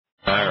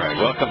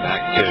Welcome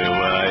back to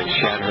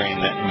Shattering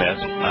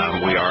Myths.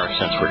 We are,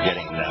 since we're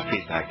getting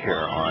feedback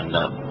here on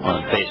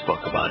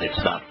Facebook about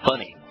it's not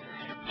funny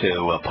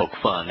to poke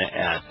fun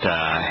at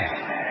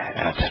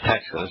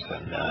Texas,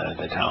 and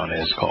the town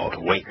is called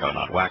Waco,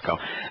 not Wacko.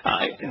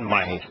 In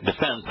my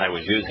defense, I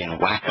was using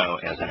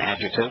wacko as an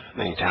adjective.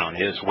 The town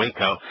is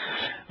Waco,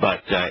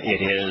 but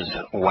it is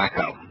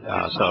wacko.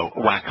 So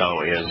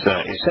wacko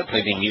is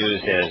simply being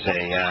used as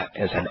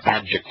an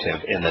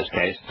adjective in this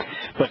case.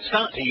 But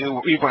Scott,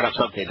 you brought up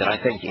something that I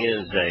think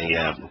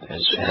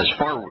has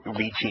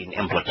far-reaching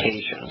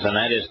implications, and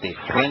that is the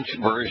French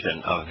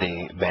version of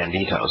the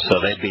banditos. So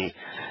they'd be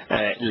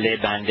les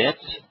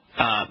bandits.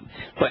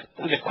 But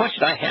the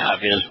question I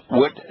have is,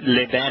 would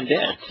Les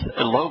Bandits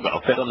logo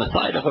fit on the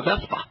side of a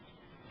Vespa?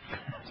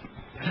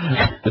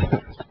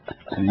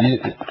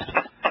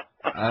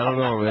 I don't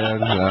know,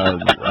 man.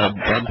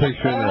 I'm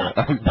picturing a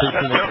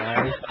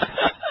guy.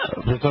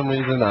 For some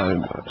reason,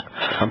 I'm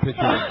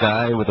picturing a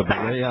guy with a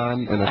beret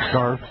on and a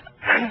scarf,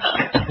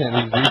 and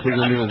he's reaching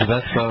into his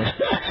Vespa,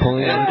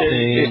 pulling out a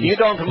chain. If you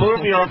don't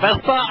move your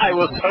Vespa, I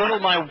will turtle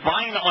my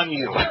vine on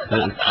you.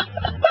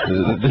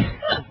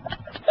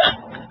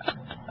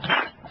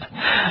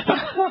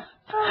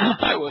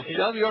 I will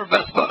shove your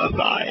Vespa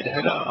aside.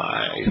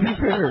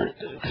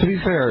 To be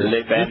fair,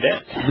 Les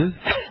Bandits.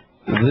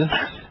 This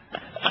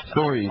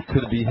story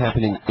could be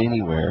happening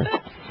anywhere,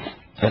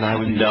 and I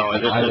would. No,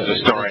 this is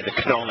a story that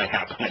could only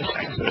happen in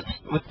Texas.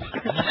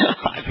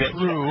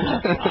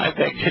 I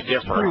beg to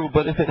differ. True,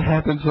 but if it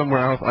happened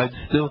somewhere else, I'd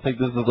still think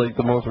this is like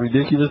the most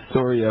ridiculous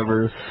story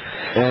ever,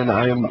 and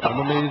I'm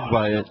amazed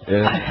by it,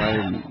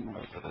 and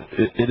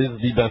it is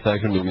the best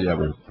action movie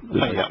ever.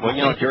 Yeah.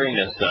 Well, during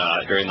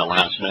the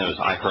last news,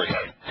 I heard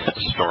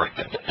a story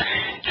that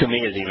to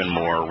me is even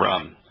more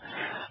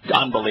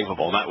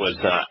unbelievable. That was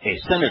a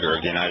senator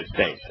of the United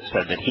States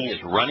said that he is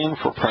running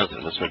for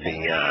president. This would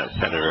be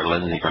Senator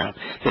Lindsey Graham.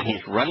 That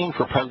he's running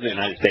for president of the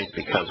United States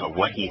because of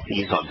what he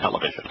sees on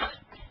television.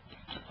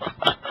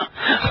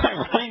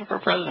 I'm running for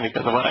president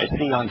because of what I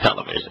see on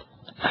television.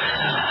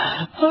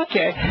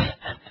 Okay.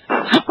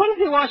 What is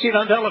he watching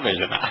on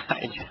television?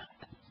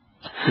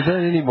 Is that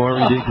any more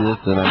ridiculous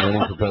than I'm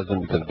running for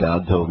president because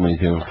God told me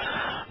to?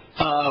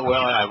 Well,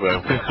 I will.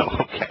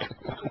 Okay.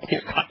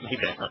 You got me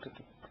there.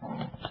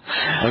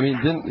 I mean,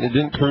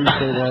 didn't Cruz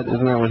say that?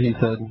 Isn't that what he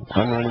said?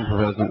 I'm running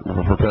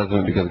for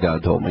president because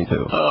God told me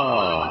to.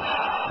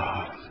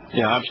 Oh.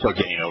 Yeah, I'm still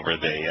getting over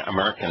the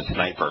American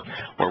Sniper,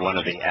 where one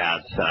of the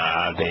ads,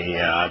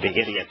 the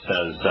idiot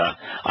says,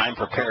 I'm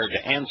prepared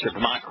to answer to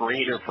my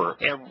creator for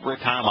every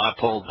time I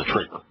pull the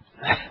trigger.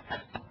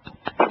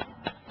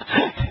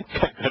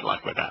 Good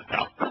luck with that,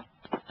 pal.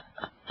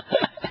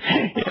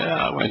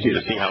 Yeah, I want you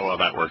to see how well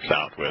that works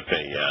out with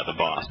the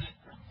boss.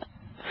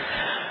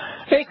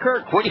 Hey,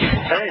 Kirk, what do you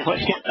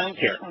think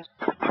here?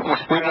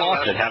 We've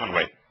lost it, haven't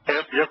we?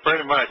 Yep,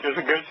 pretty much. It's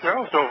a good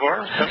show so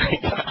far. I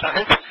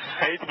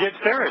hate to get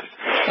serious.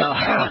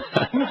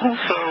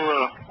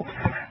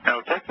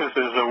 Texas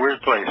is a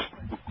weird place.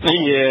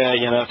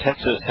 Yeah,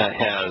 Texas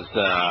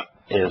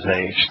is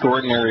an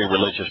extraordinary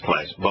religious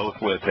place, both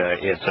with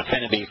its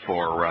affinity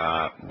for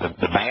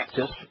the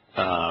Baptists.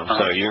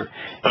 So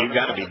you've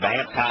got to be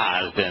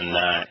baptized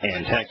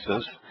in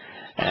Texas,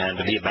 and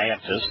to be a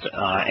Baptist.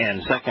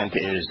 And second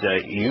is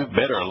you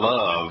better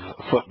love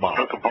football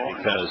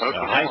because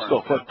high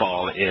school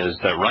football is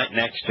right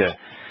next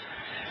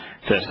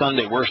to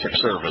Sunday worship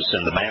service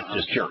in the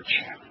Baptist church.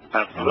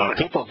 Well,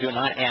 people do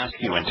not ask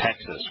you in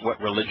Texas, what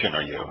religion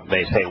are you?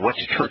 They say, which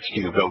church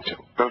do you go to?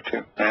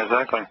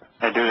 Exactly.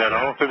 They do that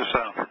all through the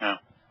South.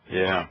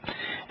 Yeah.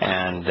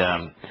 And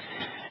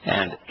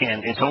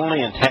it's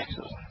only in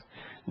Texas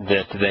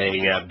that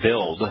they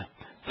build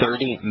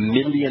 $30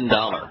 million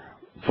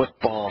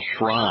football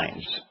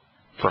shrines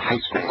for high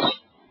schools.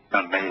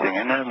 Amazing.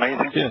 Isn't that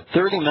amazing? Yeah,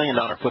 $30 million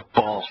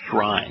football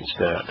shrines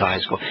to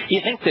high school.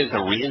 You think there's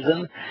a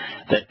reason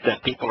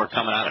that people are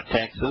coming out of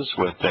Texas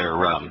with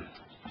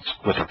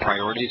their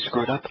priorities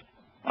screwed up?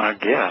 I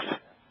guess.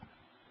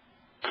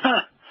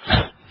 Huh.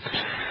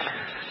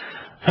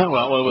 Oh,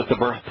 well, it was the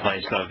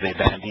birthplace of the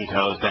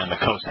Banditos and the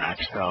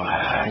Cossacks, so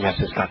I guess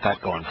it's got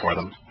that going for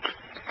them.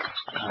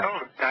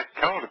 I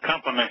called to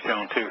compliment you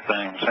on two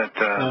things.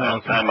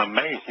 I'm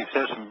amazed. You've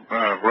said some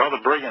rather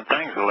brilliant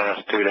things the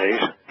last 2 days.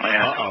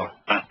 Uh-oh.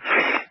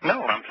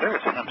 No, I'm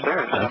serious.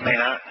 I mean,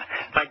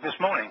 like this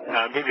morning,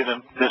 I'll give you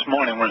this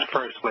morning was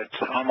first,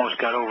 which almost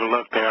got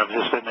overlooked there. I was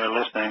just sitting there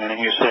listening, and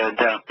you said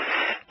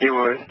you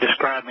were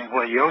describing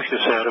what Yosha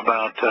said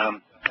about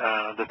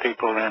the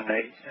people in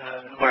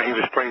where he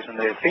was praising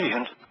the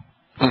Ephesians.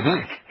 Mm-hmm.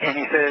 And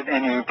he said,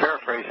 and you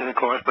paraphrased it, of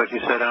course, but you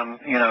said,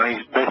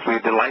 he's basically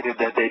delighted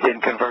that they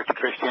didn't convert to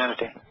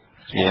Christianity.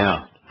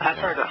 Yeah. I've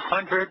heard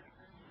hundreds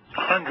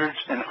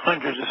and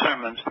hundreds of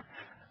sermons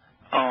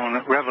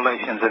on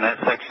Revelations in that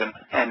section,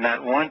 and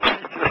not one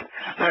teacher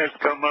has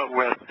come up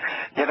with,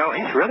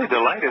 he's really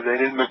delighted they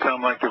didn't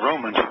become like the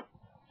Romans.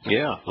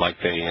 Yeah, like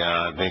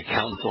the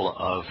Council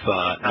of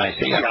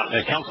Nicaea.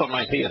 The Council of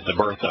Nicaea is the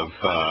birth of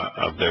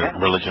the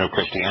religion of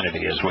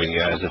Christianity as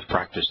it's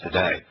practiced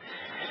today,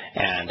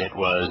 and it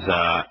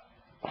was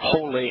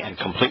wholly and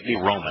completely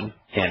Roman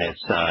in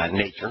its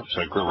nature.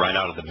 So it grew right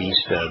out of the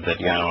beast that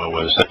Yahowah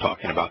was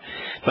talking about.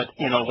 But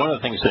one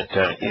of the things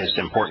that is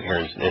important here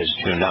is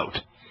to note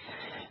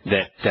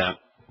that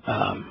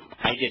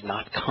I did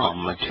not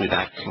come to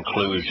that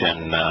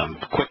conclusion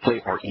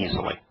quickly or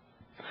easily.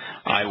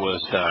 I was,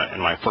 in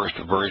my first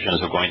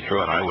versions of going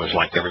through it, I was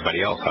like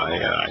everybody else.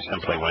 I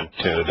simply went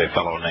to the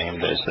fellow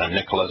named as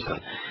Nicholas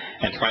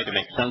and tried to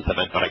make sense of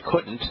it, but I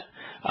couldn't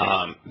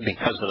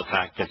because of the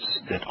fact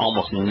that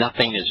almost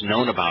nothing is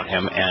known about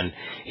him, and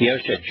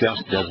Yahowah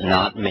just does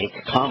not make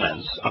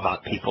comments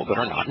about people that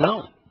are not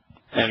known.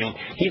 I mean,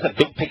 he's a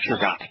big picture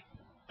guy.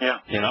 Yeah.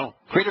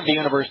 Creator of the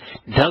universe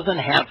doesn't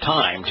have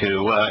time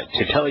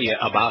to tell you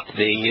about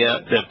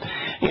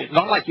the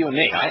not like you and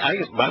me.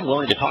 I'm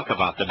willing to talk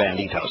about the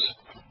banditos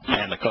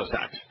and the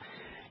Cossacks.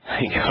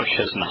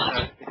 Yahowah's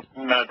not.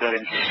 Not that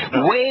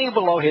interesting. Way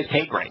below his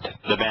pay grade,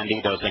 the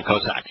banditos and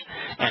Cossacks.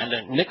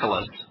 And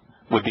Nicholas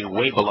would be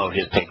way below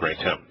his pay grade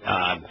too.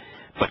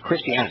 But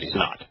Christianity's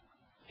not.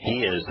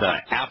 He is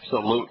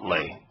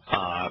absolutely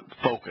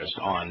focused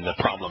on the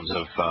problems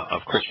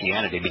of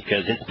Christianity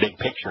because it's big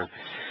picture.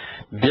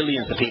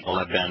 Billions of people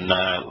have been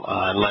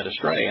led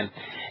astray,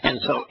 and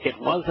so it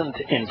wasn't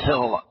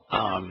until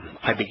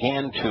I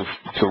began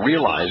to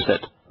realize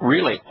that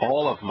really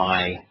all of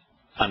my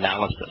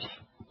analysis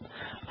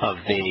of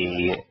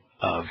even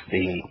of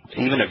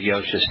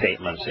Yahowah's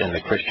statements in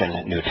the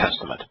Christian New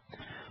Testament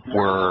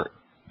were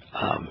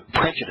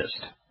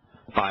prejudiced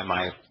by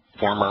my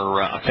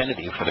former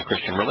affinity for the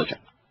Christian religion,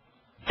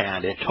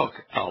 and it took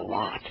a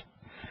lot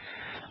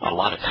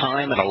of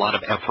time and a lot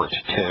of effort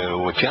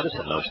to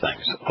jettison those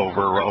things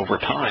over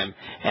time,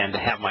 and to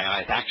have my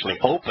eyes actually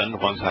opened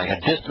once I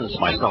had distanced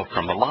myself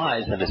from the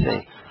lies, and to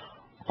say,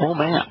 oh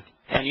man.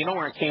 And you know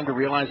where I came to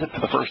realize it for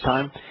the first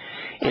time?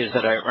 Is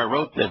that I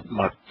wrote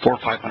 400 or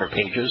 500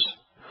 pages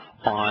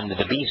on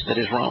the beast that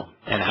is Rome,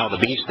 and how the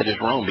beast that is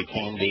Rome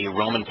became the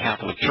Roman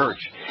Catholic Church.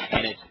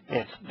 And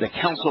it's the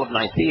Council of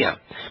Nicaea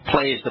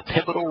plays the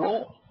pivotal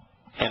role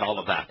in all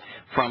of that,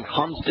 from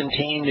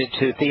Constantine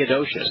to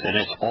Theodosius, and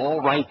it's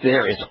all right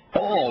there. It's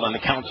all in the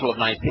Council of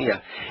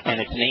Nicaea, and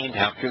it's named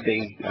after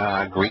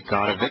the Greek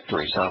god of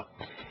victory. So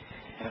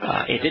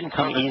it didn't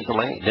come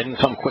easily, it didn't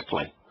come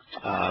quickly,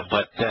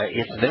 but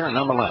it's there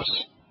nonetheless.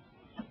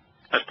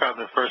 That's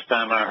probably the first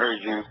time I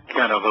heard you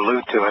kind of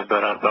allude to it,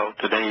 but I thought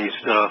today's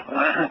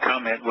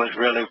comment was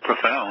really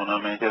profound.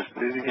 I mean, just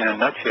in a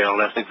nutshell,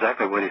 that's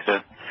exactly what he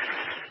said.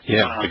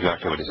 Yeah,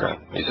 exactly what he said.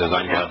 He says,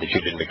 I'm glad that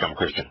you didn't become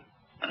Christian.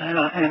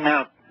 And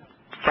now,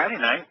 Friday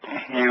night,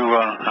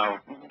 I'll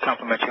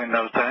compliment you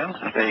another time.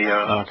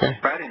 Okay.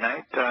 Friday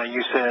night,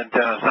 you said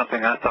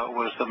something I thought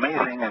was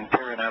amazing, and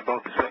Terry and I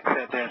both sat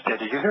there and said,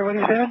 did you hear what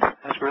he said?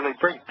 That's really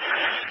great.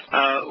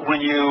 When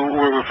you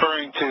were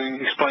referring to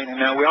explaining,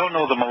 now we all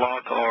know the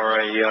Malak are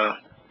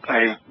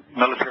a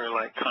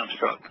military-like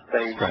construct.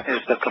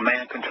 It's the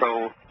command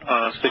control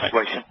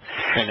situation.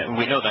 Right. And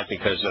we know that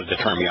because of the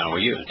term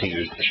Yahowah used. He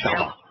used the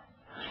Shema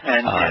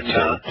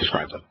to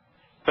describe them.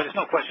 But there's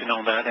no question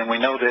on that, and we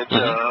know that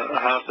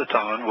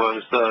Hasatan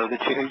was the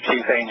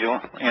chief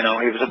angel. He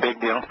was a big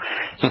deal,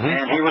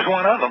 and he was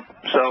one of them.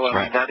 So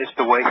that is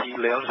the way he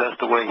lives. That's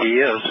the way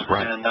he is,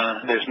 and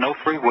there's no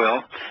free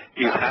will.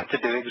 You have to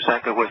do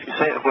exactly what you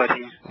said, what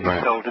he's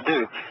told to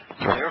do.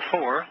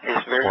 Therefore,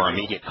 it's very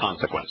immediate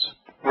consequence.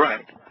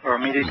 Right, or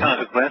immediate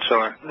consequence,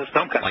 or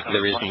some kind like of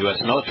there is in the U.S.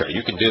 military.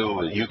 You can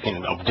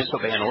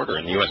disobey an order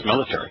in the U.S.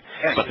 military,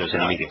 but there's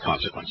an immediate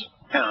consequence.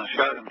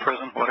 Shot in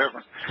prison,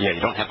 whatever. Yeah,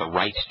 you don't have the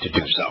right to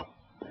do so.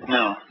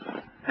 No.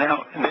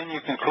 Now, then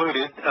you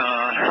concluded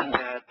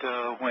that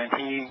when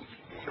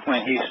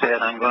he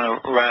said, I'm going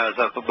to rise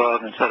up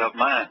above and set up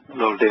my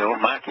little deal,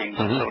 my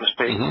kingdom, so to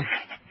speak,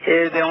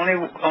 the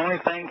only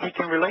thing he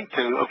can relate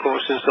to, of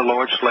course, is the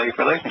Lord-slave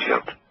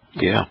relationship.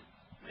 Yeah,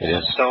 it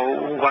is.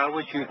 So why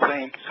would you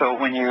think, so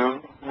when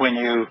you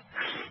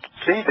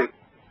see the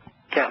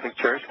Catholic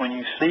Church, when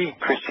you see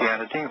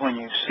Christianity, when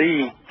you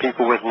see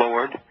people with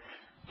Lord,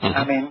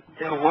 I mean,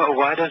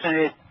 why doesn't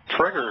it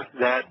trigger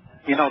that?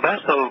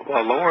 That's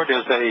a Lord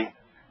is a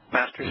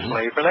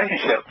master-slave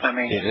relationship. I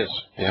mean, it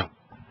is. Yeah.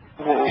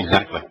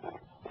 Exactly.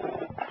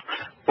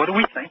 What are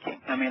we thinking?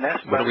 I mean,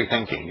 that's what are we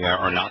thinking?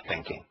 Yeah, or not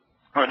thinking.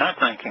 Or not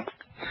thinking.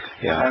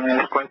 Yeah. I mean,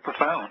 it's quite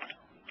profound.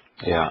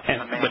 Yeah.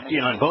 But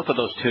in both of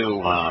those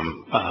two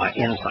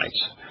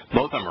insights,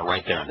 both of them are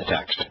right there in the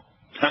text.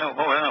 I know.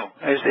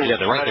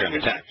 They're right there in the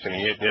text. I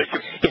mean,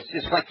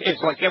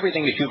 it's like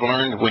everything that you've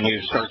learned when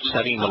you start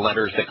studying the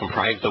letters that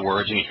comprise the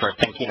words and you start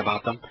thinking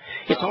about them.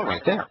 It's all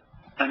right there.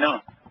 I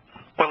know.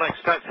 Well, like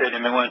Scott said to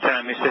me one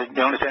time, he said,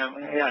 the only time,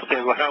 I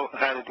said, well,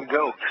 how did it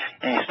go?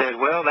 And he said,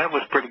 well, that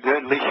was pretty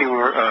good. At least you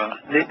were,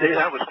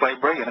 that was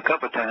quite brilliant a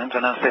couple of times.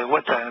 And I said,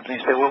 what times? And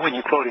he said, well, when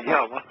you quoted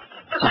Yahowah.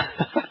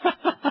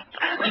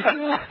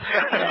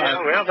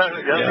 Well, that's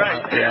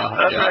right.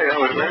 That's right. I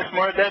was very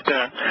smart at that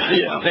time.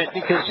 Yeah,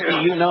 because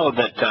you know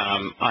that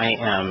I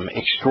am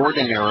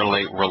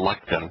extraordinarily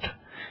reluctant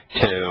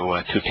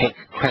to take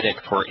credit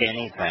for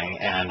anything,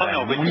 and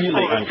I'm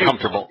really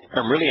uncomfortable.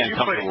 I'm really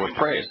uncomfortable with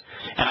praise,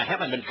 and I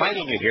haven't been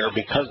fighting you here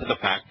because of the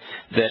fact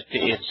that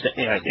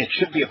it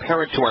should be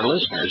apparent to our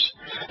listeners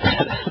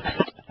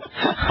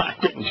I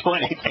didn't do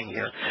anything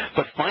here,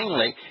 but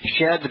finally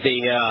shed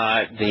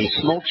the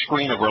smoke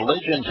screen of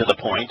religion to the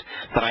point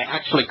that I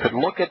actually could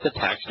look at the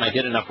text, and I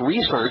did enough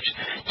research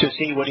to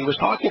see what he was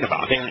talking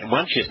about. And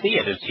once you see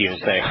it, it's you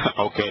say,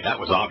 okay, that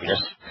was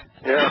obvious.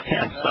 Yeah.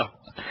 And so,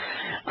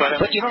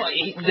 but you know,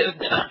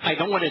 I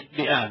don't want to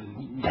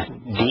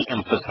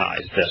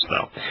de-emphasize this,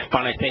 though.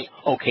 But I say,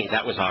 okay,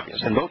 that was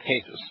obvious. In both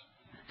cases,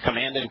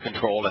 command and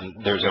control,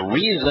 and there's a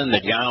reason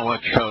that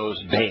Yahowah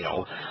chose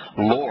Baal,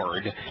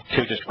 Lord,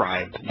 to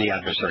describe the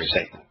adversary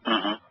Satan.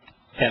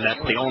 And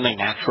that's the only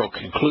natural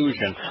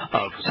conclusion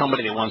of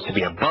somebody that wants to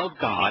be above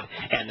God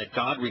and that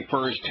God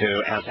refers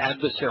to as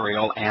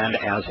adversarial and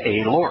as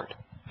a Lord.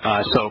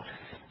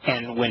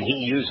 And when he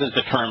uses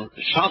the term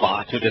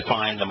Shabbat to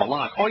define the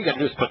Malach, all you got to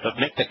do is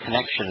make the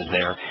connections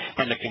there,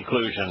 and the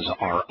conclusions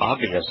are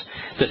obvious.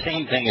 The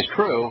same thing is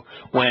true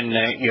when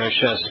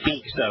Yosha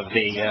speaks of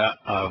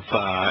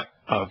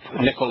of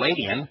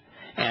Nicolaitan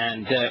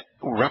and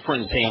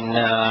referencing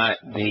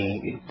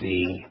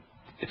the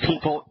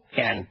people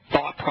and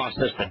thought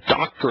process, the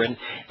doctrine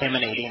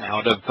emanating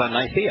out of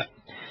Nicaea.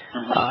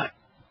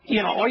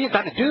 You know, all you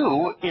got to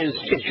do is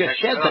just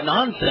shed the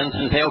nonsense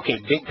and say, okay,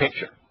 big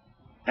picture.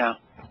 Yeah.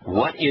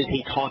 What is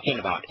he talking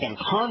about? In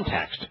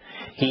context,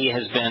 he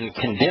has been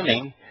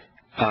condemning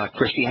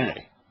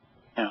Christianity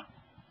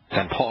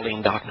and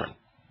Pauline doctrine.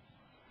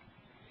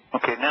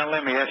 Okay, now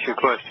let me ask you a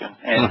question.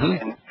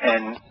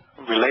 And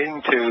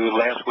relating to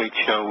last week's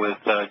show with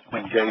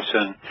when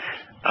Jason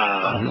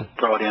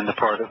brought in the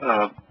part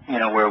of,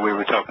 where we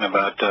were talking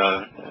about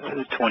the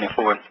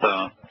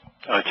 24th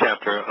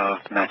chapter of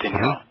Matthew.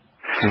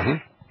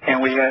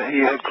 And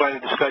you had quite a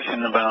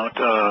discussion about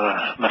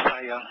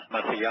Messiah,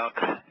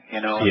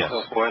 and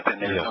so forth,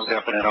 and there's no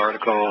definite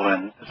article,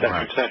 and et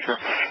cetera, et cetera.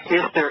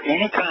 Is there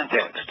any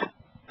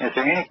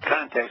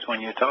context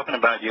when you're talking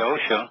about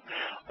Yahusha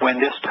when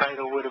this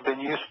title would have been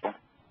useful?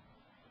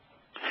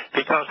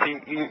 Because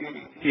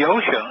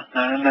Yahusha,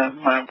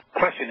 and my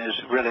question is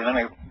really, let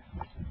me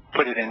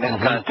put it in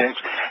this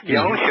context,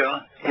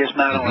 Yahusha is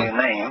not only a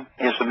name,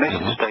 it's a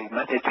mission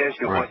statement. It tells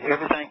you what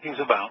everything he's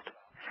about.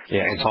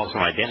 Yeah, it's also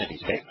an identity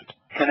statement.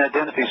 An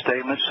identity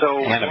statement. So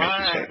and a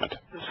mission statement.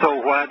 So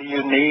why do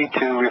you need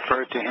to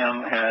refer to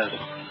him as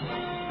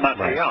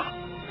Messiah?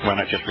 Why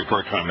not just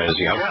refer to him as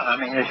Yahweh? Yeah, I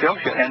mean, as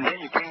Yosha, and then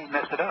you can't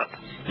mess it up.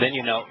 Then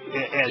you know,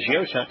 as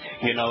Yosha,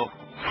 you know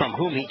from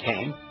whom he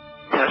came,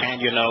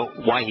 and you know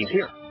why he's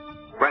here.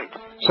 Right.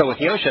 So with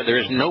Yosha, there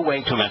is no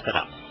way to mess it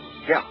up.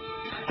 Yeah.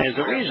 There's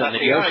a reason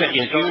that Yosha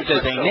is used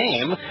as a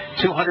name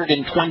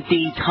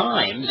 220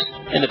 times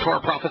in the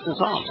Torah, Prophets, and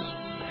Psalms,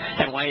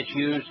 and why it's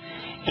used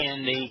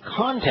in the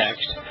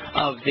context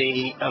of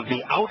the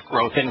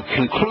outgrowth and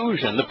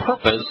conclusion, the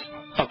purpose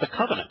of the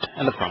covenant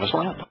and the promised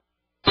land.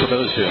 For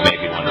those who may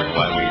be wondering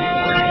why we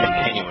were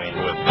continuing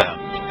with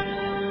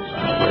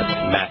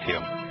Matthew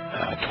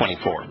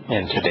 24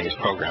 in today's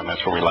program,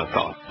 that's where we left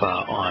off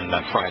on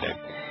Friday.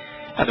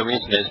 The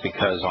reason is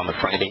because on the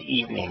Friday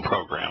evening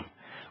program,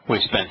 we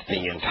spent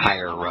the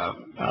entire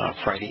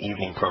Friday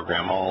evening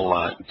program,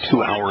 all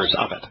 2 hours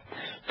of it,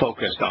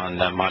 focused on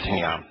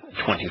Matthew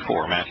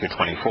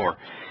 24,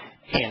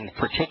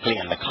 particularly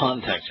in the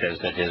context as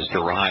it is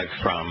derived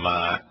from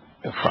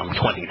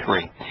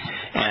 23.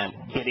 And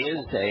it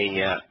is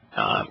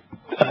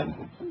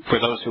for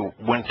those who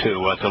went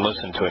to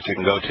listen to it, you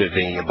can go to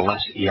the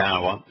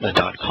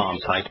blessyahowah.com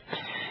site,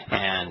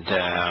 and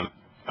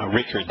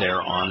Richard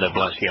there on the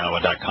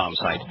blessyahowah.com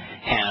site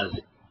has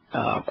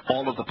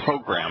all of the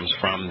programs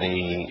from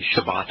the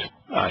Shabbat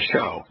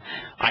show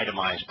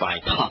itemized by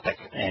topic,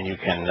 and you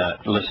can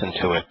listen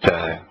to it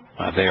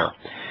there.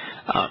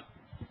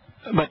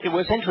 But it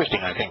was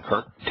interesting, I think,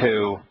 Kirk,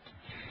 to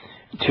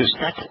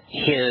set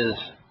his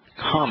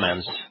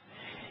comments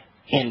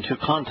into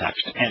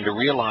context and to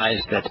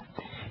realize that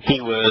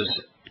he was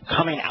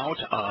coming out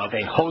of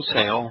a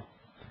wholesale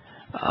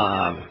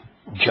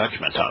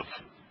judgment of,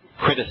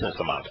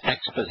 criticism of,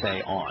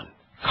 expose on,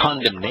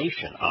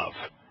 condemnation of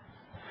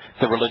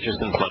the religious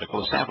and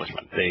political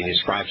establishment, the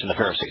scribes and the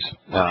Pharisees,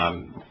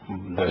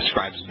 the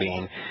scribes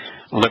being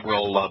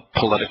liberal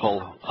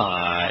political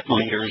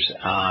leaders,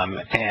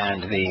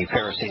 and the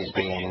Pharisees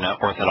being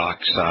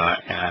orthodox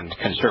and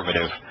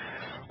conservative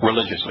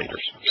religious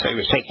leaders. So he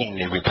was taking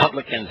the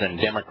Republicans and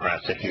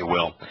Democrats, if you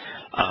will,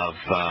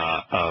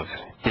 of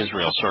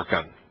Israel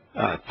circa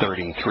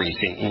 33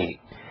 CE,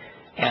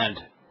 and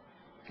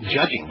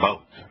judging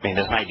both. I mean,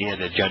 this idea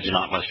that judge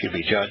not lest you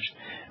be judged,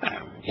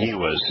 he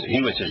was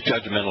as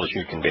judgmental as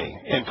you can be,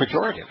 and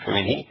pejorative. I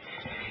mean,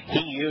 he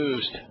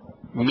used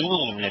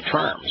mean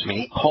terms. I mean,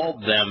 he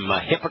called them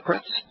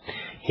hypocrites.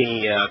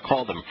 He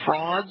called them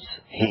frauds.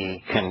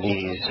 He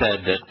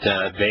said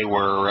that they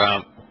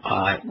were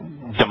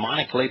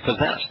demonically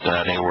possessed.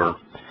 They were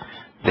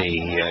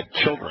the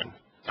children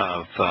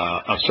of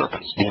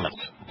serpents,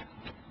 demons.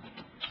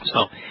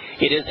 So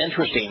it is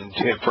interesting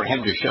for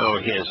him to show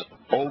his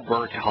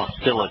overt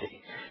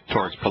hostility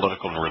towards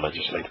political and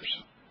religious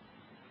leaders.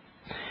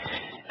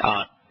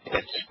 Of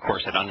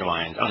course, it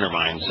undermines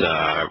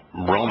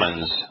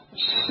Romans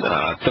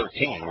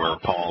 13, where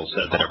Paul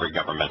said that every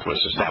government was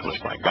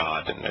established by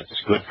God and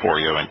it's good for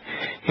you. And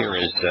here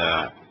is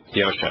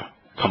Yahowah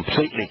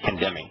completely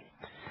condemning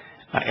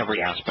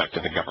every aspect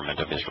of the government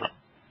of Israel.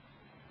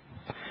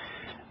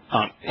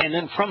 And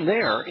then from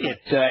there,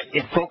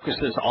 it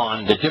focuses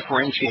on the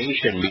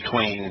differentiation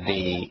between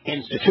the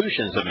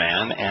institutions of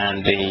man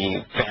and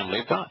the family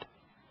of God,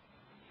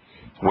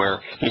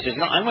 where he says,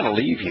 no, I'm going to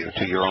leave you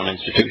to your own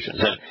institutions.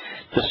 And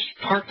the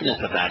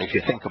starkness of that, if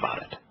you think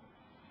about it,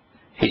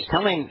 he's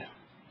telling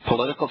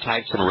political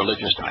types and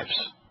religious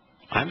types,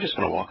 I'm just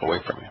going to walk away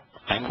from you.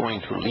 I'm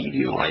going to leave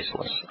you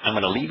lifeless. I'm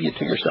going to leave you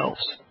to yourselves.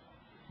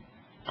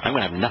 I'm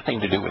going to have nothing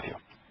to do with you.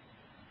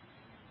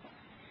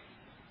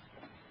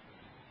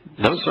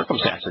 Those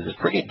circumstances, it's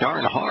pretty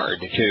darn hard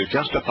to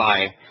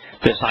justify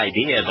this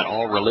idea that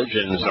all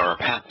religions are a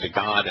path to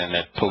God and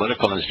that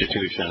political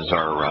institutions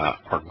are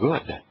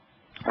good.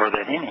 Or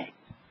that any.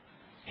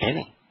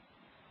 Any.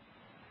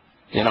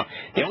 You know,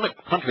 the only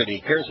country that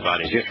he cares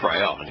about is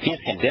Israel. And he's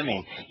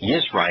condemning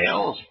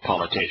Israel's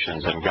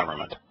politicians and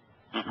government.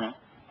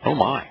 Oh,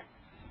 my.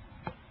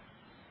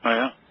 Oh,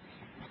 yeah.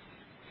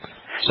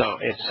 So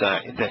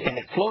and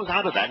it flows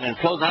out of that, and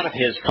it flows out of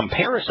his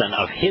comparison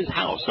of his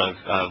house,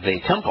 of the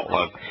temple,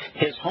 of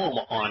his home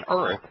on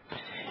earth,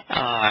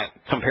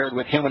 compared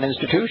with human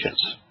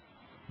institutions,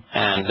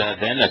 and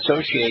then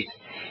associates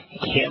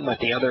him with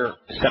the other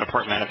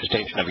set-apart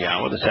manifestation of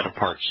Yahowah, the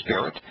set-apart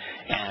spirit,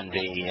 and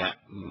the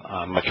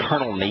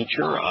maternal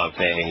nature of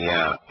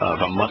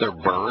a mother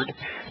bird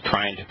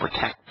trying to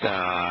protect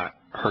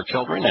her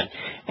children,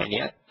 and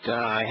yet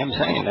him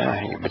saying,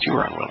 but you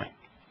were unwilling.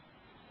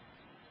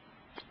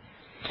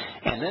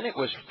 And then it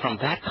was from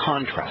that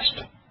contrast,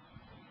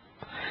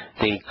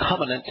 the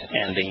covenant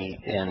and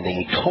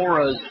the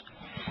Torah's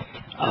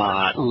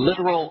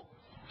literal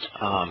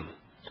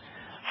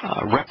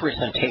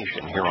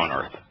representation here on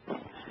earth,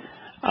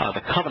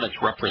 the covenant's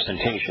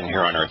representation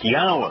here on earth,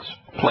 Yahowah's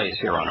place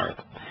here on earth.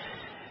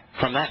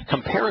 From that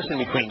comparison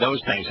between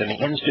those things and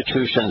the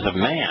institutions of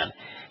man,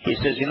 he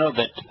says, you know,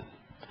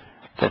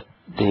 that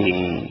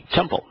the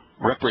temple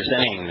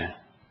representing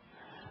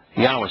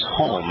Yahowah's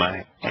home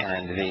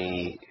and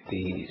the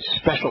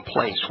special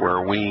place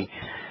where we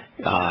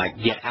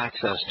get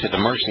access to the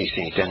mercy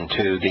seat and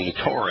to the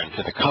Torah and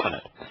to the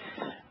covenant,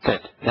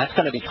 that's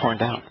going to be torn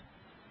down.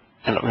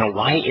 And you know,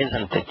 why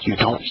isn't it you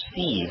don't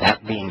see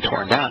that being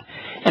torn down?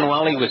 And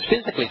while he was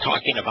physically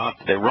talking about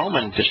the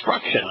Roman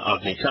destruction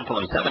of the temple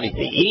in 70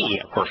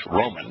 CE, of course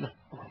Roman,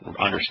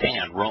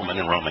 understand Roman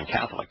and Roman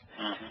Catholic,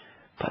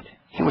 but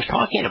he was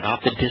talking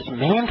about the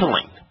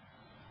dismantling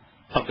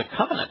of the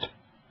covenant,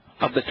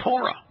 of the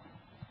Torah,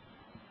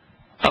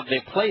 of the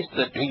place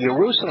that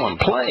Jerusalem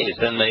plays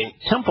and the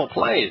temple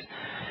plays,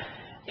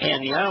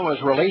 and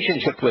Yahowah's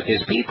relationship with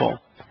his people,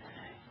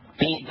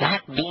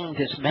 being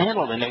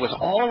dismantled. And it was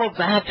all of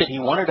that he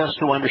wanted us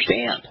to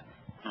understand.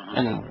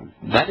 And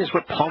that is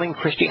what Pauline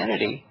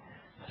Christianity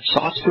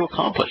sought to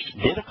accomplish,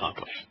 did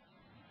accomplish.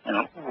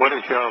 And what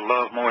does y'all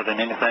love more than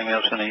anything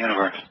else in the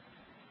universe?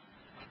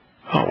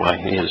 Oh, well,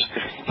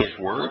 his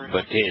word,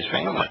 but his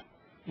family.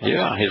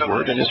 Yeah, his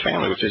word and his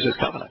family, which is his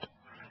covenant.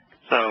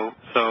 So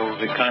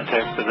the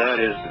context of that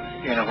is,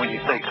 you know, when you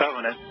say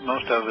covenant,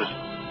 most of us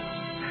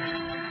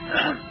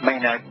may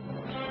not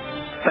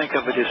think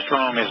of it as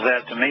strong as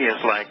that. To me,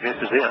 it's like, this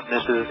is it.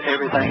 This is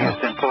everything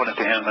that's important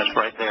to him that's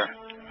right there.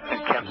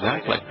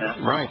 Exactly.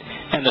 Yeah. Right.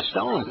 And the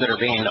stones that are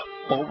being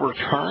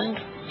overturned,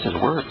 it's his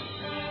word.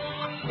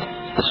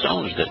 The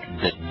stones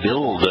that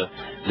build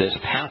this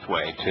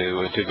pathway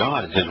to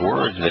God, it's his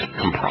words that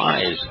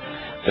comprise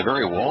the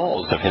very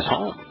walls of his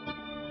home.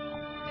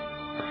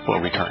 We'll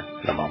return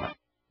in a moment.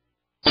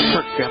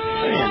 Kirk,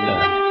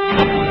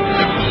 and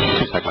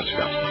 2 seconds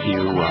ago,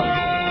 you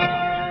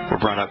were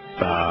brought up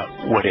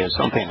what is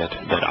something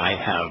that I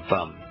have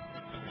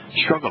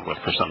struggled with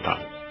for some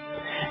time.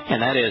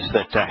 And that is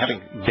that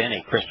having been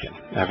a Christian,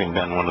 having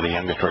been one of the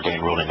youngest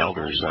ordained ruling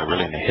elders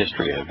really in the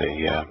history of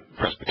the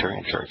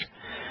Presbyterian Church,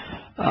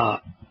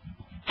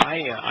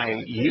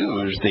 I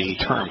use the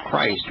term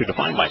Christ to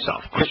define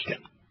myself, Christian.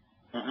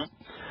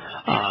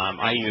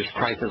 I use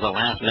Christ as a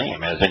last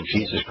name, as in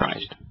Jesus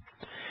Christ.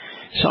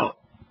 So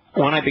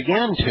when I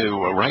began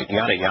to write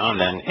Yada Yah and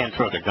then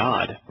Intro to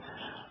God,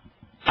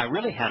 I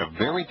really had a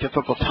very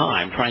difficult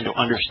time trying to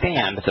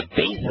understand the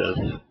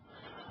basis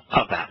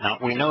of that. Now,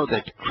 we know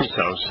that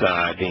Christos,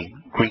 the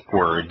Greek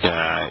word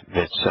that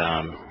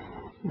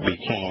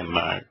became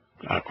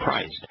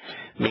Christ,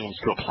 means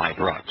to apply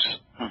drugs.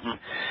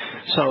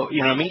 So,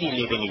 you know,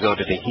 immediately then you go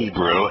to the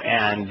Hebrew,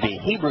 and the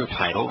Hebrew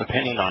title,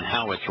 depending on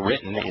how it's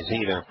written, is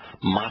either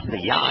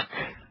Mashiach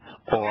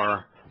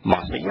or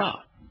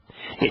Masiah.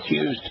 It's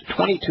used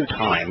 22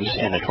 times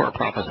in the Torah,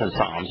 Prophets, and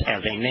Psalms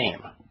as a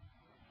name.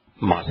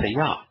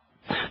 Masiah.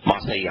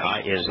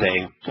 Masiah is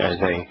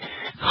a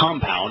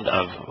compound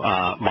of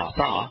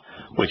Masa,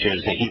 which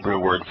is the Hebrew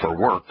word for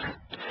work,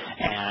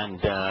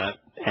 and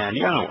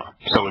Yahowah.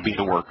 So it would be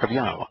the work of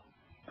Yahowah.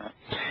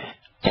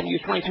 And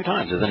used 22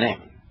 times as a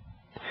name.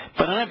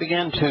 But then I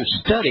began to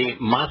study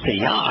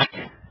Masiah,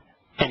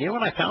 and you know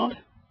what I found?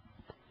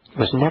 It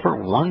was never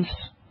once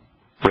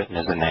written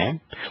as a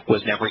name,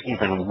 was never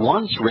even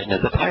once written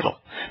as a title.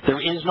 There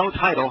is no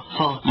title,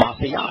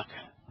 Masiah,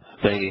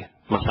 the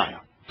Messiah.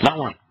 Not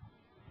one.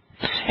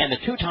 And the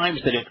two times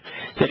that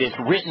it's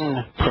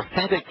written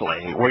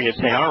prophetically, where you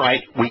say, all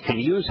right, we can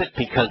use it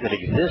because it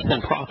exists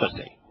in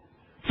prophecy.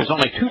 There's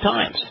only two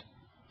times.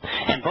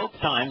 And both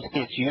times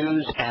it's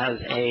used as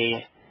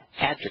a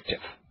adjective.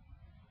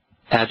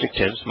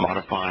 Adjectives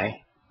modify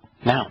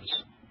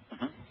nouns.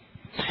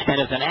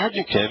 And as an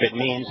adjective, it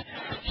means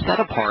set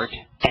apart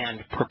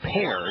and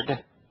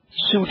prepared,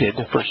 suited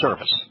for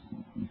service.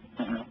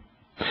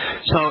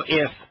 So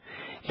if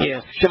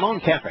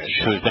Shimon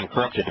Kephesh, who's been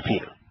corrupted to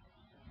Peter,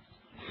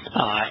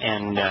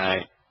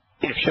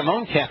 if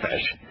Shimon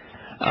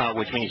Kephesh,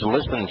 which means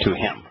listen to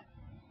him,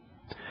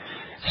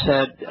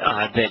 said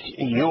that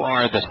you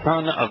are the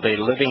Son of the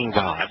living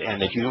God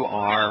and that you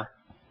are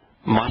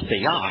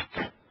Masiah,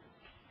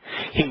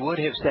 he would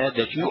have said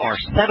that you are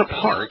set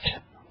apart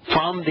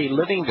from the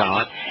living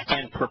God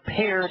and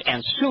prepared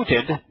and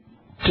suited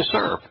to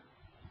serve.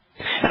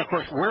 And of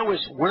course, where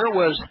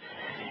was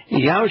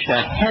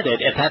Yahusha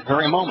headed at that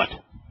very moment?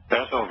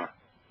 Passover.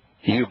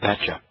 You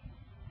betcha.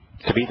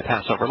 To be the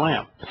Passover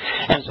lamb.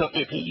 And so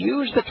if he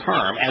used the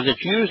term as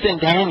it's used in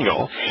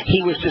Daniel,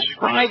 he was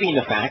describing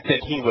the fact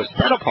that he was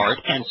set apart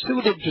and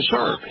suited to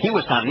serve. He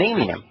was not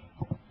naming him.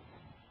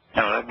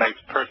 Now, that makes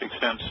perfect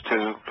sense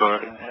for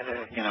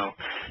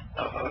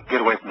get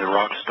away from the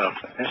rock stuff.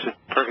 This is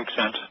perfect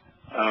sense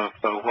of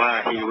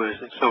why he was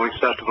so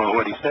acceptable to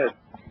what he said.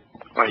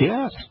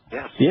 Yes.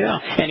 Yeah.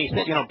 And he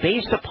said,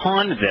 based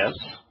upon this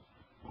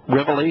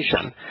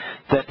revelation,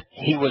 that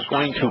he was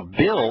going to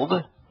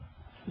build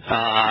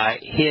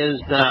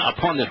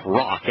upon this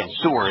rock, and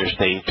sewer is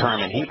the term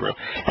in Hebrew.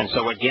 And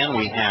so again,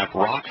 we have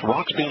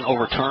rocks being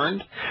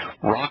overturned,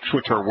 rocks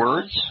which are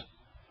words.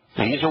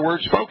 And these are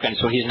words spoken,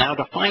 so he's now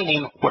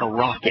defining what a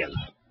rock is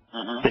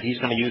that he's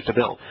going to use to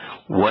build.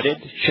 What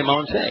did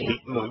Shimon say?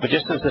 But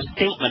just as a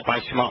statement by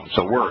Shimon,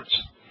 so words.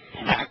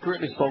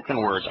 Accurately spoken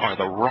words are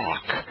the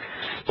rock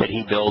that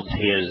he builds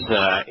his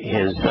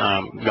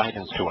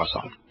guidance to us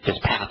on, his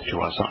path to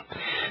us on,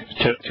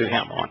 to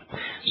him on.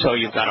 So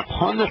you've got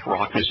upon this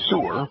rock, this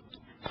sewer,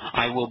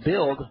 I will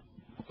build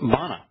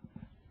Bana.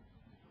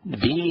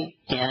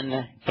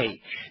 B-N-H.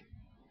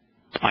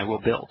 I will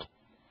build.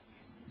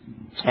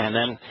 And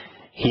then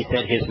he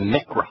said his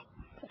mikra.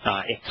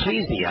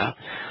 Ecclesia,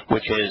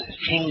 which is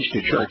changed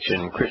to church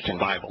in Christian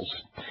Bibles,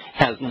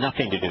 has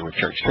nothing to do with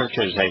church. Church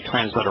is a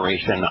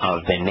transliteration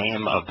of the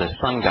name of the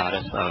sun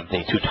goddess of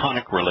the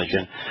Teutonic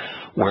religion,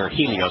 where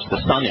Helios,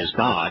 the sun, is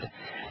God,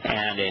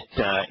 and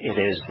it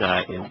is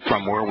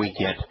from where we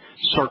get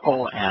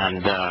circle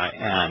and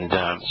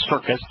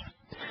circus,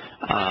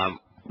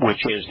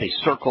 which is the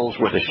circles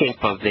with the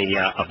shape of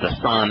the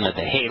sun,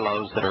 the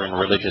halos that are in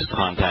religious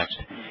context.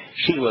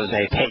 She was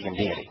a pagan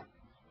deity.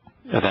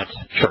 That's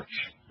church.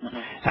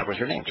 That was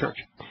her name, church.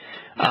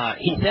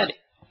 He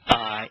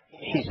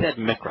said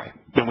mikra.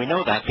 And we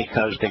know that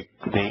because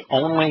the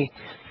only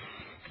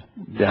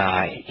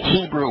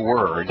Hebrew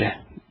word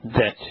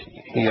that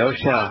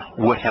Yahusha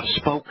would have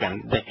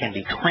spoken that can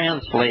be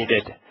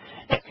translated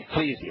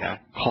ecclesia,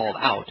 called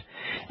out,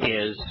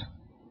 is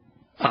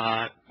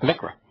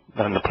mikra,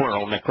 in the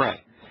plural mikra.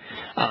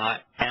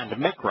 And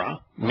mikra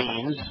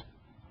means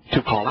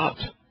to call out,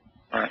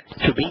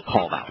 to be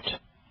called out.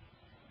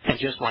 And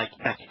just like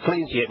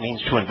ecclesia, it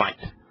means to invite,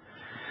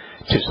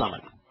 to summon.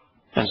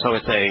 And so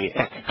it's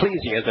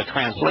ecclesia is a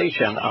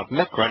translation of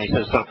mikra, and he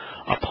says, so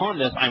upon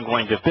this I'm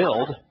going to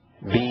build,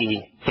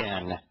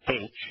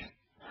 B-N-H,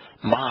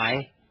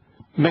 my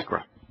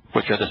mikra,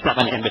 which are the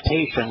 7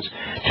 invitations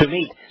to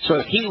meet. So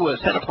if he was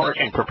set apart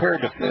and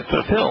prepared to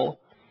fulfill,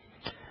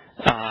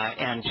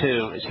 and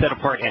to set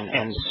apart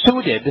and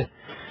suited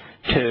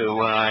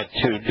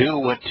to do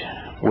what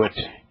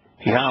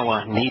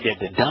Yahowah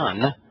needed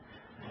done,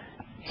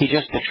 he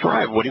just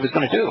described what he was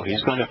going to do.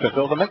 He's going to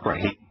fulfill the mikra.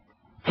 He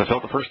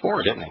fulfilled the first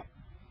 4, didn't he?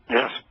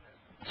 Yes.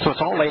 So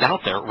it's all laid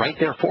out there, right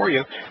there for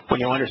you,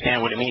 when you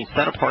understand what it means,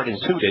 set apart and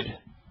suited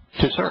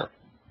to serve.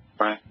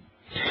 Right.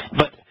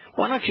 But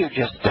why don't you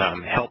just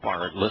help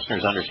our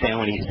listeners understand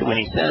when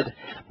he said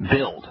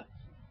build?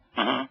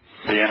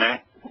 DNA?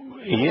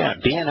 Yeah,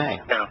 DNA.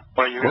 Yeah.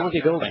 What was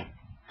he building?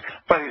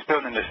 Well, he's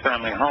building this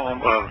family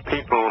home of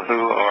people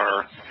who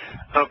are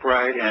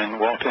upright and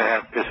want to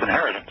have this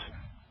inheritance.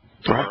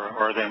 Right.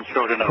 Or then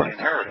children of the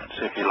inheritance,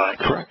 if you like.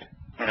 Correct.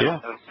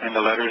 And the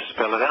letters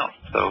spell it out.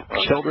 So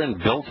children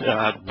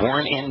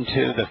born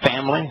into the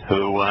family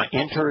who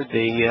enter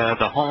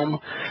the home,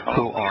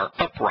 who are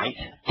upright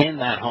in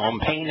that home,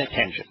 paying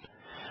attention.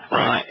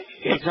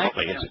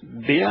 Exactly. It's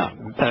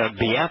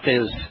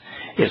BF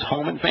is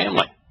home and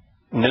family.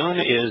 Nun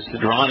is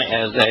drawn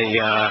as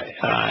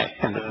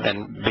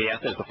and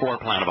BF is the floor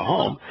plan of a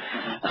home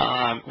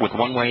with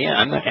one way in,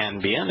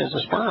 and BN is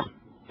a sperm.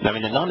 I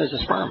mean, the Nun is a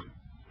sperm.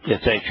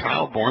 It's a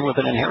child born with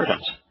an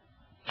inheritance.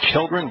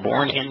 Children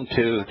born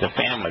into the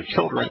family,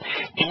 children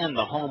in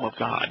the home of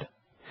God.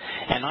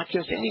 And not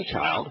just any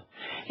child,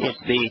 it's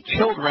the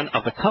children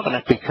of the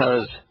covenant,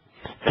 because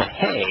the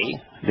Hey,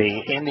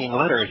 the ending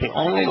letter, is the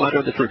only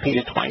letter that's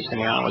repeated twice in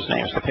Yahowah's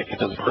name. It's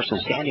depicted as the person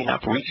standing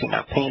up, reaching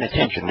up, paying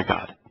attention to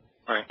God.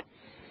 Right.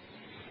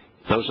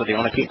 Those are the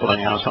only people in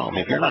Yahowah's home.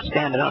 If you're not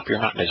standing up,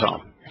 you're not in his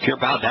home. If you're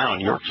bowed down,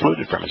 you're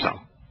excluded from his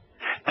home.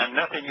 And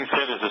nothing you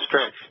said is a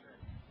stretch.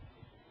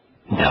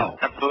 No.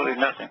 Absolutely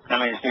nothing.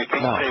 I mean, you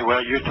can't say,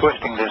 well, you're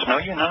twisting this. No,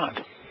 you're not.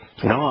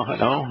 No.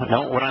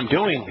 What I'm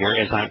doing here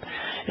is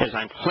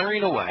I'm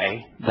clearing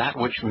away that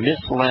which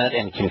misled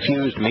and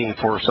confused me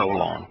for so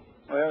long.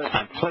 Well,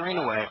 I'm clearing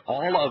away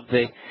all of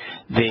the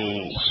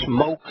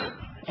smoke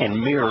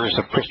and mirrors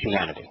of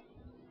Christianity.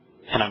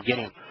 And I'm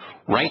getting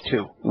right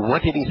to,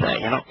 what did he say?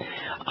 You know,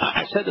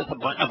 I've said this a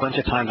bunch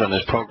of times on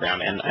this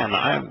program, and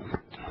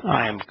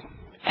I'm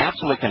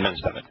absolutely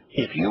convinced of it.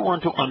 If you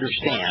want to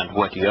understand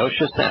what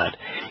Yosha said,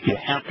 you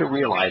have to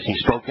realize he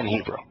spoke in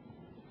Hebrew.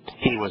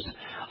 He was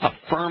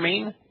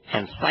affirming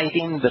and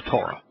citing the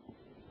Torah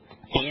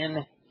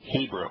in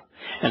Hebrew.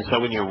 And so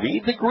when you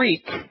read the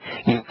Greek,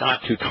 you've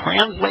got to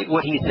translate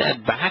what he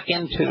said back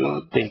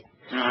into the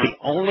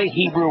only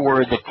Hebrew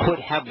word that could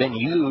have been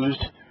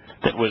used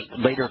that was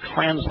later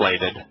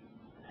translated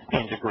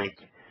into Greek.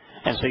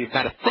 And so you've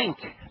got to think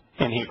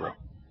in Hebrew.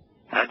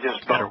 I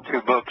just bought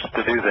 2 books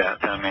to do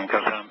that. I mean,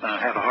 because I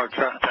have a hard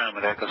time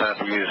with that, because I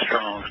have to use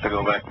Strong's to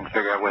go back and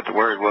figure out what the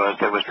word was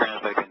that was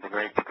translated into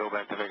Greek, to go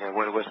back to figure out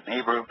what it was in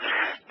Hebrew,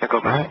 to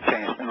go back and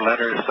change the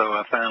letters. So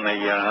I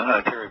finally,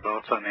 Terry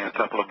bought me a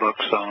couple of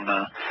books on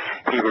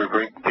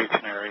Hebrew-Greek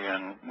dictionary,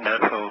 and that,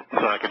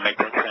 so I can make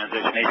that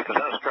transition easy, because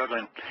I was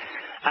struggling.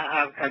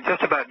 I've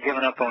just about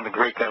given up on the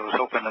Greek. I was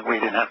hoping that we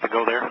didn't have to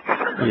go there.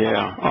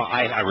 Yeah,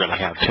 I really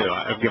have too.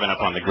 I've given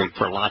up on the Greek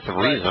for lots of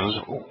reasons.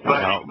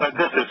 But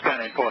this is kind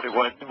of important,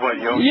 what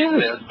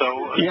you said.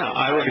 So,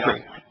 I would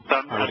agree.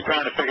 So I'm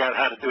trying to figure out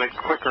how to do it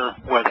quicker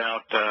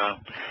without,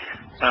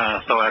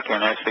 so I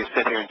can actually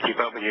sit here and keep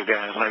up with you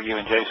guys, like you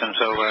and Jason.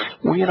 So,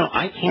 well, you know,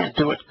 I can't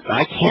do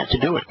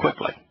it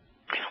quickly.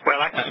 Well,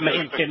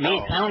 it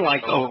may sound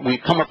like,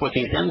 we've come up with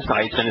these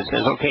insights, and it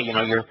says, okay, you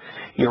know,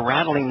 you're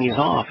rattling these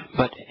off,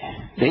 but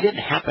they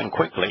didn't happen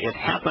quickly. It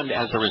happened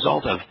as a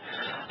result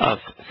of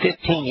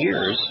 15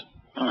 years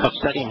of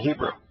studying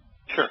Hebrew.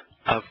 Sure.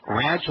 Of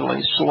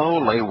gradually,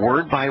 slowly,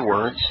 word by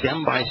word,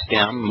 stem by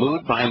stem,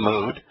 mood by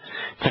mood,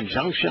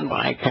 conjunction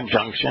by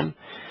conjunction,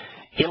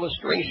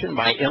 illustration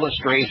by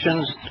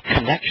illustration,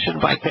 connection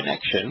by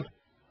connection,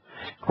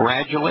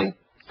 gradually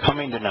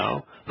coming to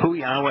know who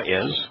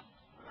Yahowah is,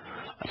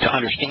 to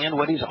understand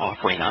what he's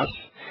offering us,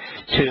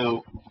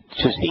 to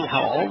see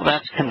how all of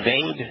that's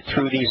conveyed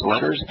through these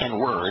letters and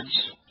words,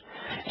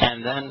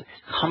 and then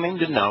coming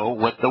to know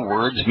what the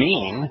words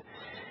mean.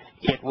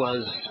 It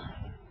was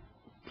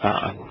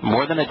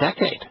more than a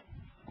decade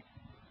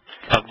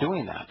of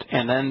doing that.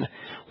 And then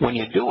when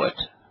you do it,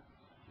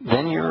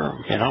 then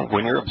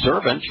when you're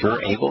observant,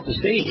 you're able to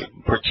see,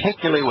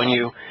 particularly when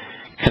you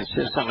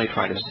consistently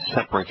try to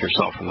separate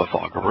yourself from the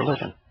fog of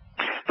religion.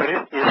 But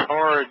it's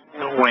hard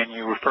when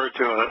you refer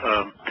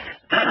to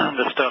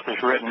the stuff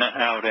that's written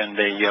out in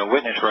the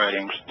witness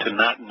writings to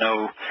not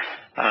know,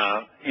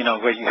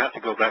 where you have to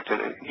go back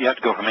to you have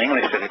to go from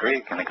English to the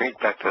Greek, and the Greek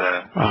back to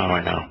the... Oh,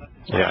 I know.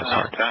 Yeah, it's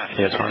hard.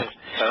 It's hard.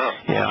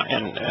 Yeah,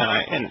 and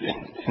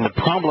the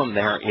problem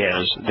there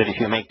is that if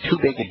you make too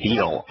big a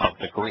deal of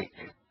the Greek,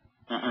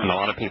 and a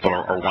lot of people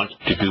want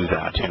to do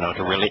that,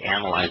 to really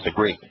analyze the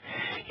Greek,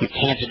 you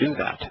can't do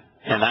that.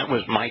 And that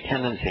was my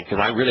tendency, because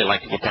I really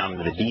like to get down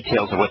into the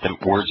details of what the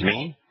words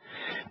mean.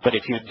 But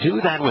if you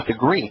do that with the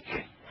Greek,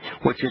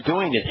 what you're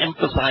doing is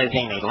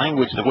emphasizing a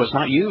language that was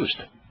not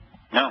used.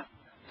 No.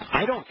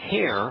 I don't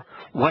care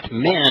what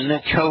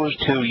men chose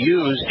to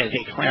use as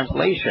a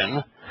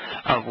translation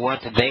of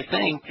what they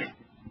think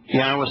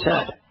Yahowah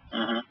said.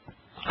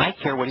 I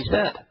care what he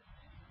said.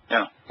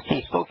 Yeah.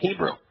 He spoke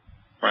Hebrew.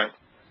 Right.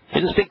 He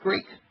didn't speak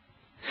Greek.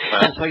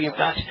 And so you've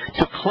got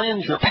to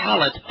cleanse your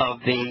palate of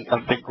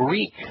the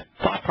Greek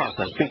thought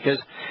process, because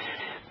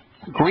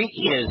Greek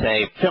is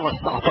a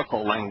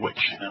philosophical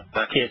language.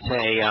 It's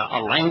a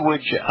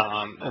language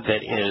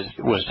that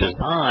was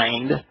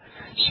designed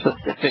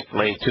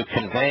specifically to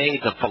convey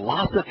the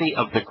philosophy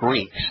of the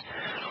Greeks,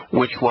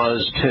 which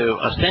was to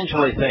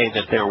essentially say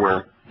that there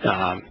were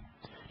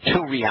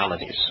 2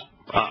 realities.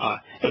 A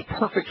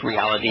perfect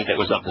reality that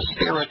was of the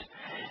spirit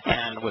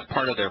and was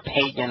part of their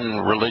pagan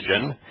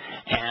religion,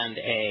 and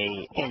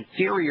a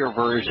inferior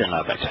version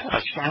of it,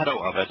 a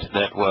shadow of it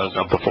that was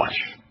of the flesh.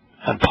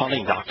 And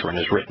Pauline doctrine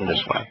is written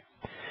this way.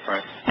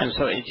 Right. And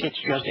so it's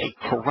just a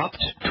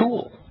corrupt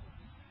tool.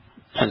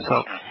 And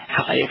so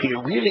if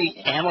you really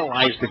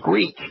analyze the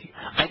Greek,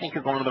 I think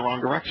you're going in the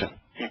wrong direction.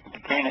 You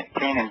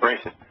can't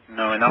embrace it.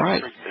 No, and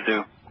I'm free to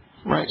do.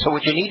 Right. So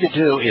what you need to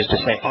do is to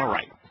say, all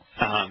right,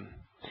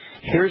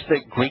 here's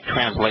the Greek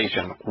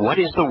translation. What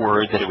is the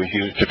word that it was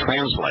used to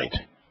translate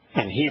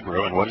in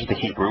Hebrew, and what does the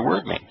Hebrew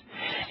word mean?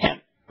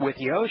 And with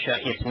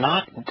Yahowah, it's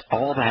not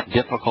all that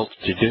difficult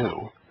to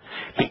do,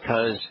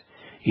 because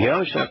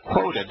Yahowah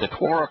quoted the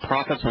Torah,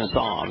 prophets, and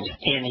Psalms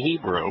in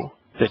Hebrew,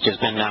 which has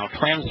been now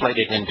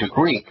translated into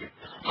Greek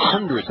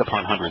hundreds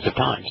upon hundreds of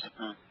times.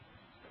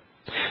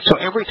 So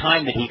every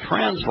time that he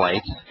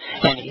translates,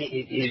 and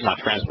he's not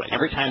translating,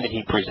 every time that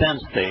he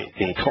presents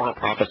the Torah,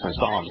 prophets, and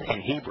Psalms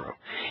in Hebrew,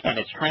 and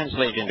it's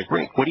translated into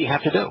Greek, what do you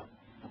have to do?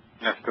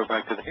 You have to go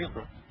back to the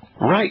Hebrew.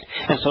 Right.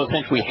 And so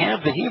since we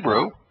have the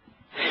Hebrew,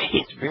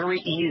 it's very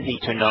easy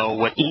to know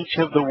what each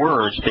of the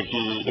words that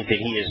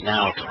he is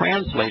now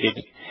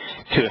translated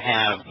to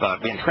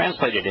have been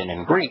translated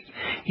in Greek.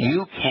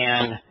 You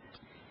can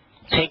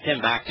take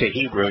them back to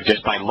Hebrew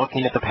just by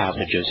looking at the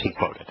passages he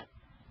quoted.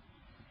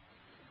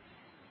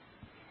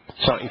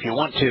 So if you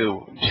want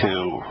to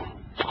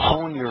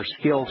hone your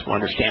skills to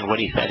understand what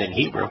he said in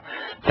Hebrew,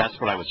 that's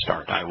what I would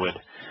start.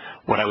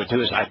 What I would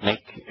do is I'd make,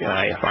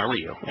 if I were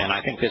you, and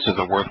I think this is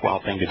a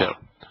worthwhile thing to do,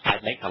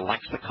 I'd make a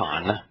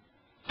lexicon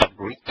of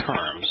Greek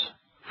terms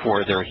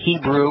for their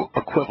Hebrew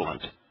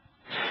equivalent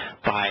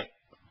by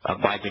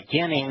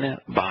beginning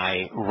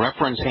by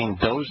referencing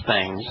those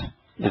things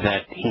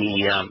that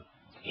the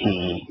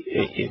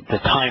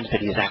times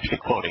that he's actually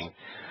quoting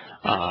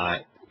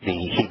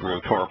the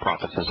Hebrew Torah,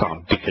 prophets, and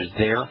Psalms, because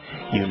there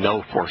you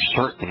know for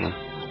certain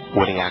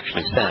what he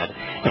actually said,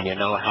 and you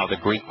know how the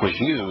Greek was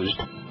used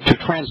to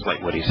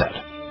translate what he said.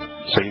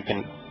 So you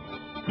can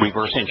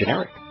reverse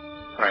engineer it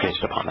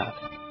based upon that.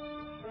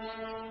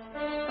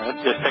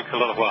 It just takes a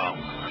little while.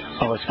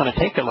 Oh, it's going to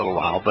take a little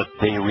while, but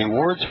the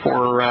rewards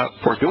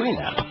for doing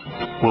that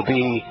will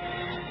be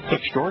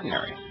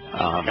extraordinary,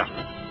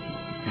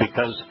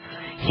 because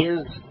his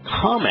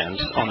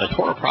comments on the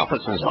Torah,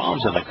 prophets, and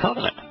Psalms and the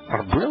covenant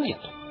are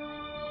brilliant.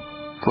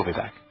 We'll be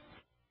back.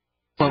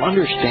 Well,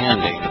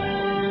 understanding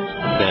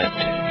that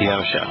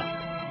Yahowah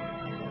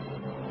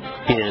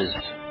is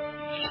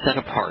set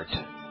apart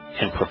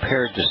and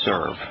prepared to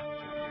serve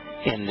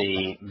in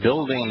the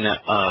building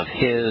of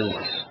his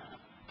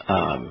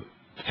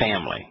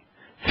family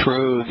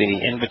through the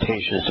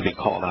invitations to be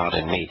called out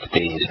and meet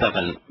the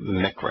 7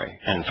 mikre,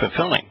 and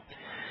fulfilling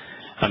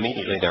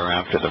immediately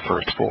thereafter the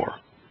first 4.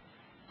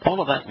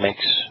 All of that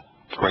makes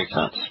great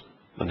sense.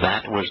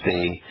 That was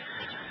the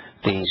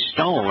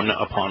stone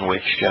upon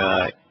which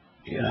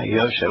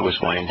Yahowah was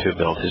going to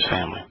build his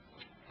family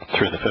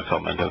through the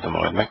fulfillment of the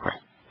Moed Mikre.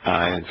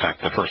 In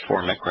fact, the first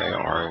 4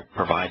 mikre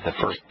provide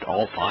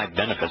all 5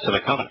 benefits of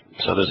the covenant.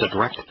 So there's a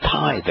direct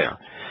tie there.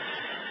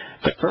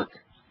 But Kirk,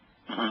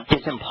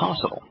 it's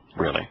impossible,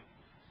 really,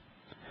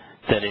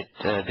 that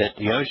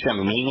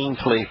Yahowah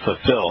meaningfully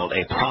fulfilled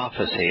a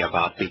prophecy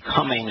about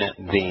becoming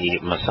the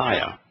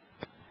Messiah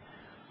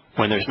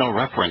when there's no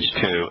reference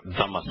to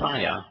the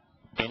Messiah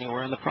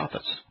anywhere in the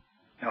prophets.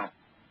 No.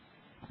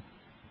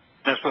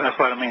 That's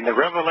what I mean. The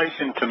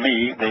revelation to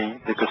me,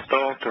 the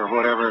gestalt or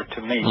whatever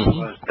to me,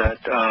 was that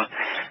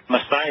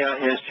Messiah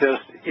is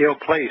just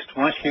ill-placed.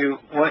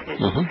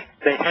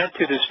 They had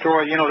to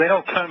destroy, they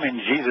don't come in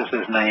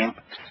Jesus' name.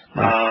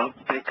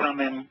 They come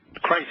in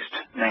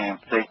Christ's name.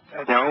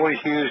 They're always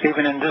used,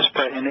 even in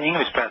the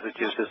English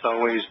passages, it's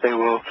always, they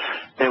will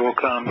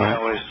come,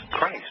 as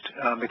Christ,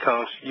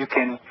 because you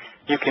can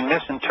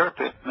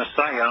misinterpret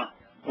Messiah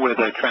with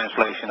a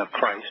translation of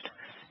Christ.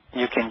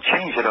 You can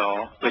change it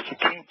all, but you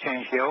can't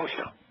change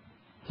Yahowah.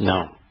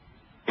 No.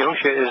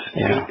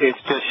 Yahowah it's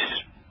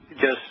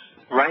just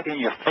right in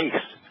your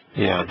face.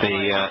 Yeah,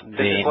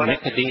 the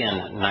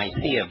Nicodean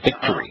Nicaea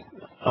victory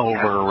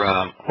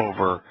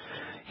over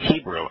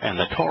Hebrew and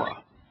the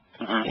Torah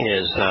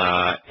is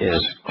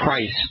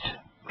Christ.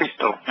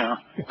 Christo,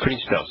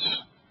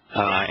 Christos.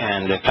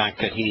 And the fact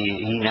that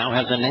he now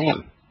has a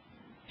name.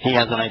 He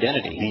has an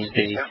identity. He's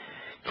the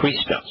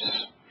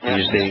Christos.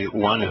 He's the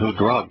one who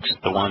drugs,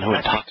 the one who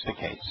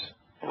intoxicates.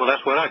 Well,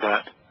 that's what I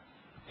got.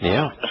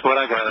 Yeah. That's what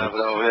I got out of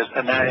it all.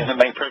 And it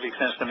made perfect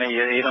sense to me.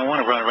 You don't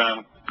want to run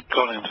around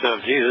calling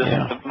himself Jesus.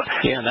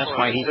 Yeah, and that's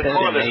why he said he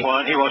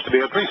wants to be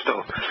a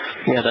Christo.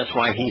 Yeah, that's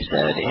why he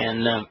said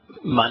in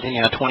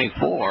Matthew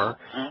 24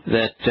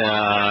 that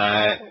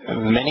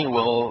many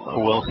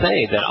will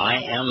say that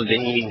I am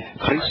the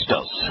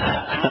Christos.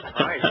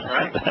 Right.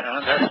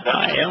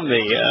 I am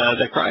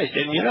the Christ.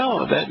 And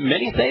that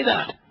many say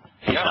that.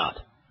 He's not.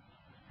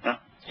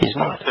 He's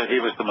not. Said he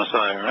was the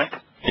Messiah, right?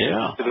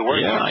 Yeah.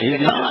 He's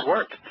not. His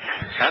work.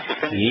 That's the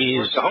thing.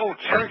 The whole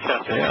church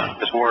has to finish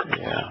his work.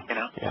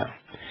 Yeah.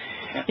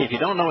 If you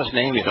don't know his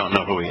name, you don't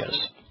know who he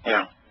is.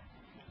 Yeah.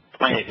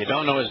 If you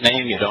don't know his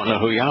name, you don't know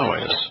who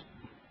Yahweh is.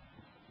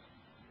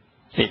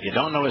 If you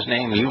don't know his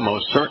name, you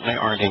most certainly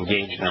aren't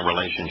engaged in a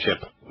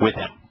relationship with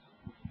him.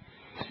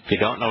 If you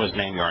don't know his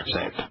name, you aren't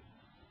saved.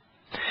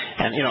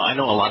 And, I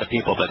know a lot of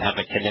people that have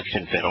a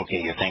conniption fit.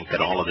 Okay, you think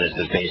that all of this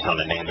is based on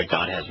a name, but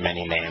God has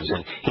many names,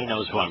 and he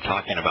knows who I'm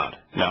talking about.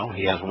 No,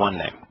 he has one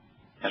name.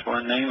 That's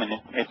one name, and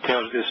it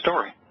tells his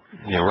story.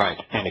 You're right.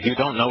 And if you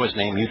don't know his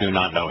name, you do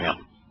not know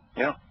him.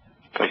 Yeah,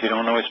 because you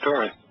don't know his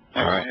story.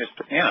 All right.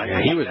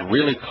 Yeah, he was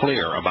really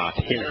clear about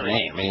his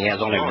name. He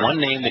has only one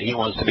name that he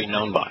wants to be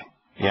known by,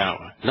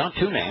 Yahowah. Not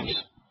two names,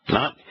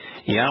 not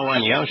Yahowah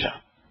and Yosha.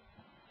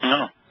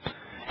 No.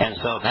 And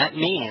so that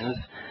means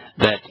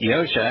that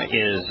Yosha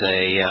is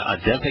a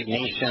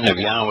designation of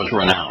Yahowah's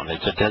renown.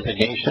 It's a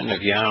designation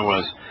of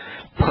Yahowah's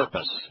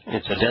purpose.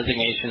 It's a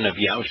designation of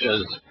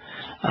Yosha's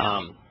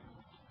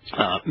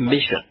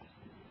mission.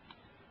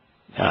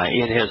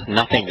 It has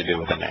nothing to do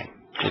with the name.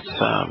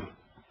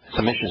 It's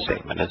a mission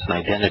statement. It's an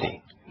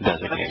identity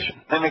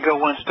designation. Let me go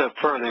one step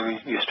further.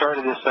 You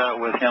started this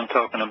out with him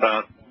talking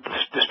about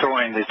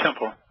destroying the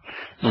temple.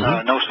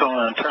 No stone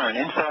unturned.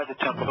 Inside the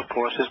temple, of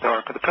course, is the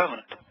Ark of the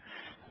Covenant.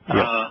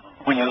 Yep.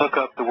 When you look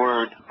up the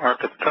word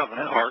Ark of the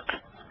Covenant, Ark,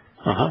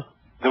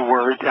 the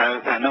word,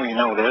 I know you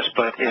know this,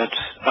 but it's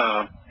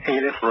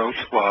Aleph Rosh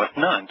Vav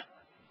Nun.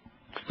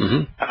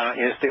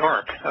 Is the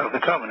Ark of the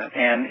Covenant,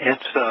 and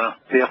it's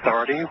the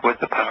authority with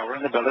the power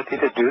and the ability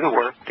to do the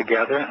work to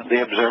gather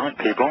the observant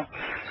people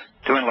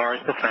to enlarge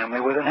the family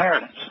with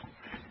inheritance.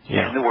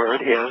 Yeah. And the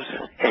word is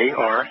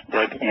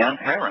A-R-W-N,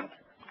 Aaron,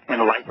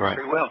 enlighten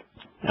free will.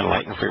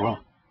 Enlighten free will.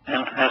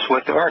 And that's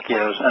what the Ark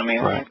is. I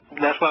mean,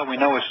 that's why we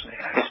know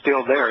it's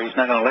still there. He's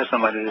not going to let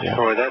somebody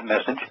destroy that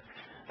message.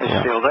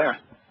 It's still there.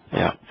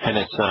 Yeah, and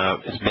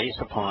it's based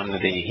upon the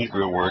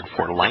Hebrew word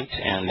for light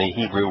and the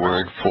Hebrew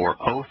word for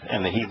oath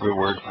and the Hebrew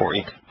word for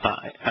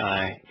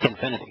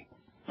infinity,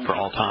 for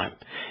all time.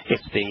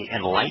 It's the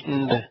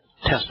enlightened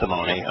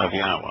testimony of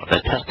Yahowah,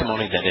 the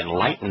testimony that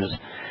enlightens,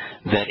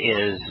 that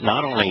is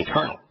not only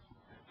eternal,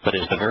 but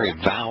is the very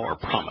vow or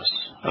promise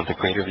of the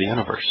Creator of the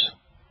universe.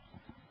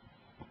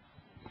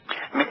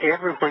 I mean,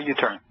 everywhere you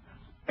turn,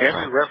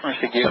 every reference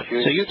he gives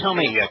you. So you tell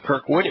me,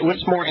 Kirk,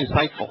 what's more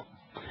insightful?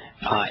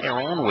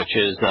 Aaron, which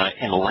is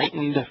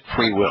enlightened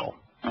free will,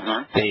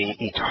 the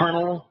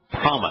eternal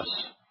promise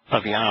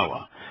of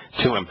Yahowah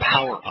to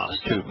empower us,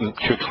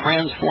 to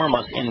transform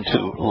us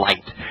into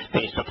light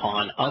based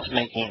upon us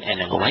making an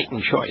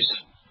enlightened choice,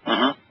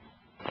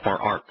 or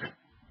Ark.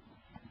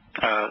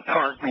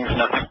 Ark means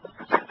nothing.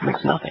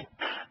 Means nothing.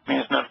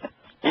 Means nothing.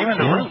 Even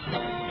the root.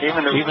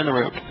 Even the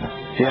root.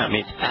 Yeah, it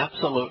means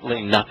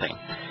absolutely nothing.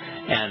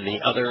 And the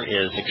other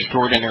is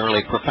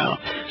extraordinarily profound.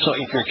 So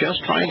if you're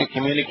just trying to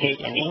communicate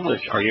in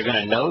English, are you going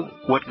to know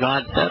what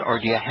God said, or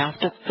do you have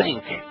to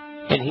think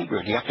in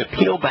Hebrew? Do you have to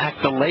peel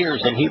back the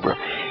layers in Hebrew?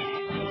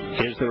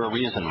 Is there a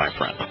reason, my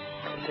friend,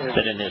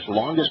 that in his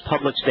longest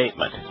public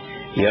statement,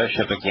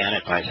 Yosha began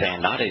it by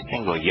saying not a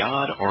single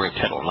yod or a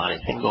tittle, not a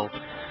single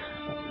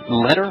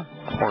letter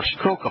or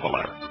stroke of a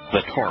letter,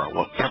 the Torah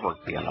will ever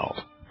be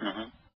annulled.